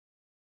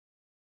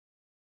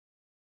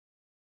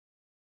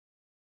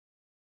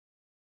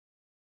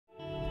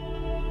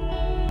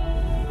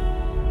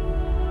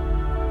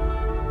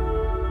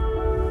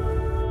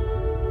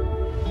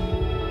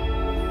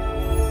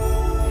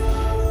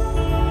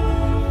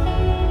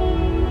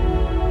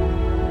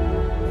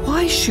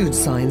Why should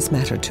science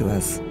matter to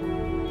us?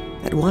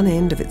 At one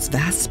end of its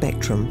vast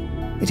spectrum,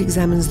 it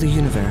examines the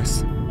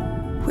universe.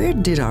 Where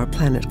did our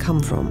planet come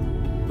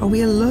from? Are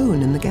we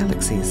alone in the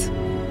galaxies?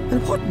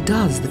 And what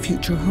does the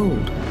future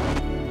hold?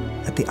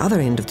 At the other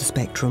end of the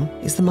spectrum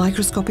is the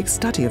microscopic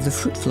study of the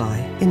fruit fly,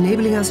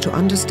 enabling us to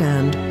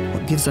understand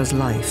what gives us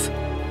life,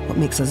 what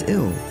makes us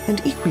ill,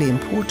 and equally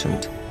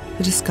important,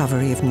 the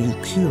discovery of new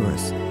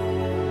cures.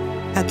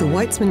 At the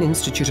Weizmann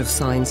Institute of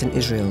Science in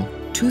Israel,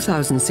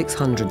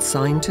 2,600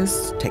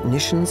 scientists,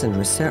 technicians, and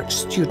research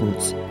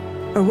students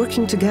are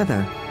working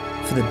together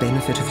for the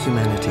benefit of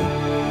humanity.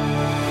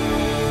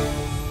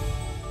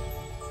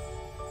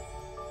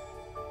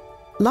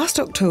 Last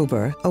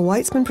October, a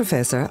Weizmann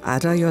professor,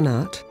 Ada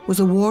Yonat, was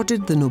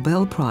awarded the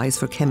Nobel Prize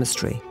for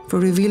Chemistry for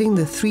revealing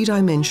the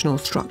three-dimensional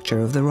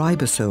structure of the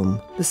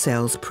ribosome, the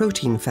cell's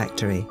protein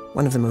factory,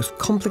 one of the most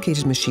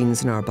complicated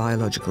machines in our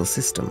biological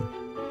system.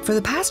 For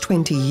the past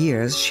 20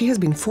 years, she has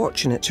been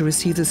fortunate to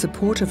receive the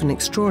support of an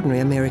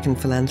extraordinary American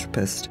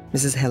philanthropist,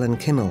 Mrs. Helen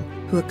Kimmel,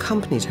 who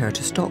accompanied her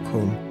to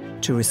Stockholm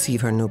to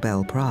receive her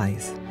Nobel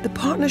Prize. The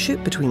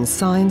partnership between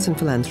science and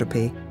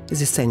philanthropy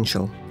is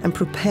essential and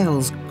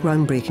propels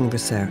groundbreaking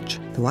research.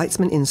 The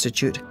Weizmann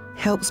Institute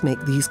helps make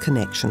these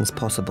connections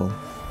possible.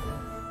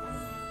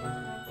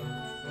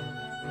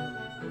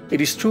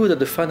 It is true that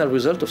the final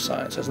result of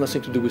science has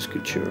nothing to do with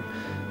culture.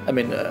 I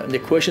mean, an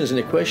equation is an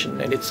equation,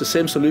 and it's the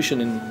same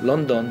solution in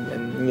London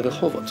and in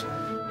Rehovot.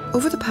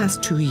 Over the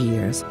past 2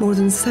 years, more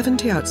than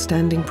 70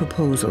 outstanding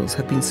proposals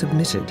have been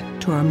submitted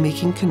to our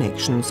Making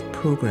Connections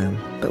programme.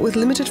 But with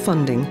limited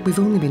funding, we've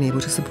only been able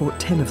to support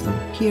 10 of them.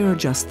 Here are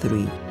just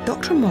 3.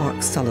 Dr.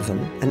 Mark Sullivan,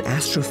 an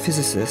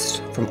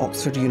astrophysicist from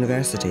Oxford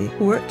University,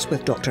 worked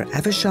with Dr.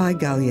 Avishai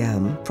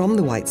Galyam from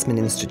the Weizmann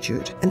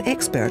Institute, an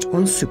expert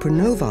on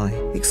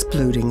supernovae,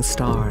 exploding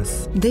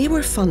stars. They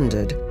were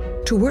funded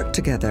to work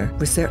together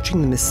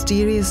researching the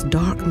mysterious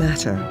dark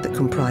matter that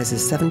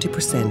comprises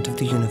 70% of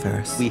the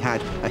universe. We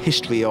had a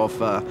history of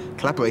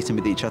collaborating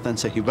with each other, and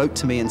so he wrote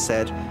to me and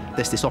said,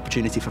 there's this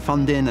opportunity for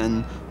funding,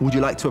 and would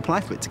you like to apply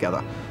for it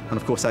together? And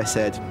of course I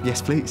said,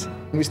 yes, please.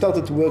 We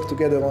started to work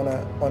together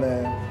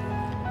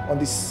on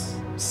this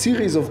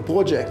series of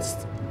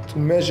projects to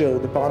measure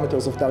the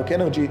parameters of dark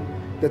energy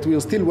that we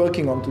are still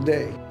working on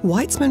today.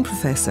 Weizmann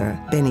professor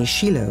Benny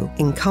Shiloh,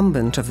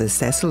 incumbent of the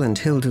Cecil and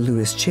Hilda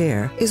Lewis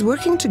Chair, is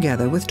working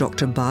together with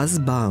Dr. Buzz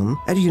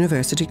Baum at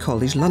University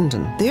College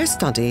London. They're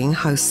studying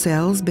how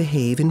cells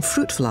behave in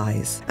fruit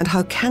flies and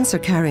how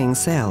cancer-carrying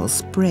cells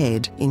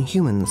spread in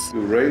humans.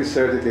 You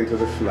reinsert it into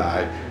the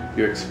fly,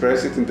 you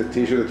express it in the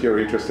tissue that you're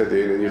interested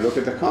in, and you look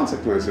at the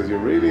consequences. You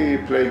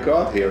really play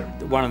God here.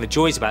 One of the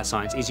joys about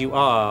science is you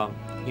are,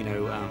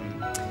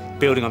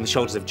 building on the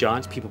shoulders of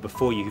giants, people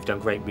before you who've done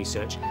great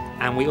research,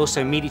 and we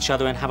also meet each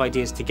other and have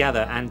ideas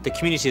together, and the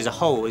community as a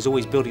whole is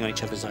always building on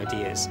each other's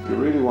ideas. You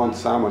really want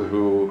someone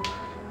who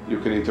you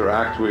can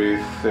interact with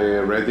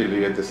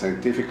readily at the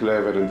scientific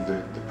level and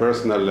the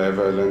personal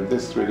level, and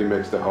this really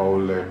makes the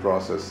whole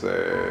process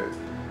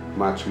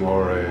much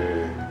more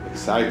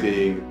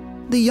exciting.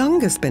 The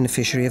youngest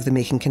beneficiary of the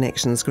Making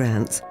Connections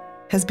grants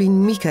has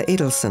been Mika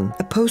Edelson,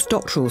 a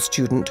postdoctoral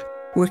student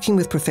working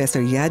with Professor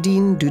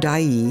Yadin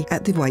Dudai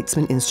at the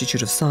Weizmann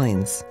Institute of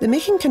Science. The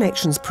Making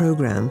Connections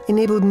programme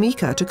enabled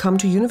Mika to come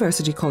to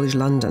University College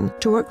London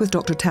to work with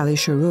Dr. Tali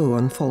Sharot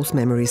on false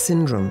memory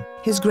syndrome.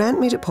 His grant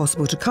made it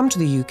possible to come to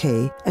the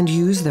UK and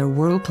use their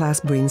world-class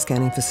brain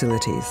scanning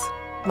facilities.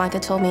 Micah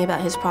told me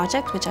about his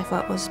project, which I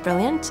thought was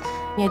brilliant.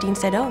 Yadin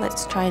said, oh,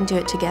 let's try and do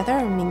it together.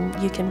 I mean,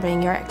 you can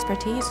bring your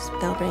expertise,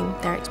 they'll bring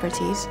their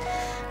expertise.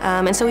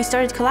 And so we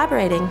started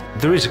collaborating.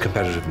 There is a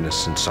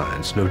competitiveness in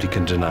science, nobody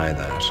can deny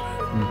that.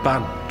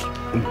 But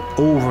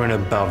over and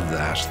above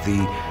that, the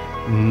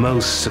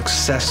most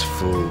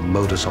successful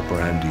modus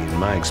operandi, in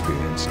my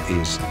experience,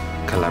 is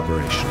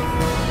collaboration.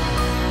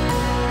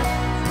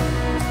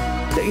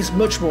 There is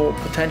much more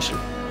potential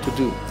to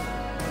do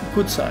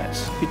good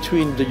science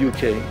between the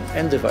UK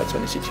and the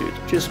Weizmann Institute.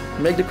 Just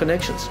make the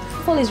connections.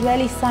 Full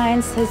Israeli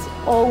science has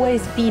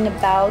always been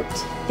about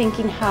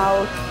thinking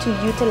how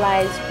to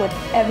utilize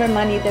whatever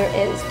money there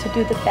is to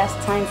do the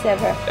best science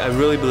ever. I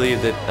really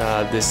believe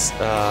that this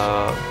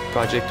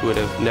project would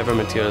have never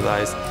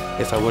materialized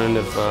if I wouldn't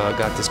have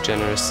got this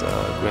generous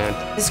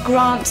grant. This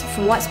grant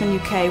from Weizmann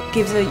UK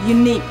gives a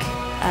unique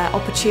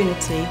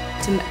opportunity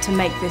to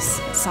make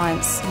this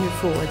science move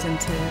forward and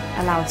to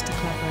allow us to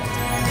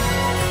collaborate.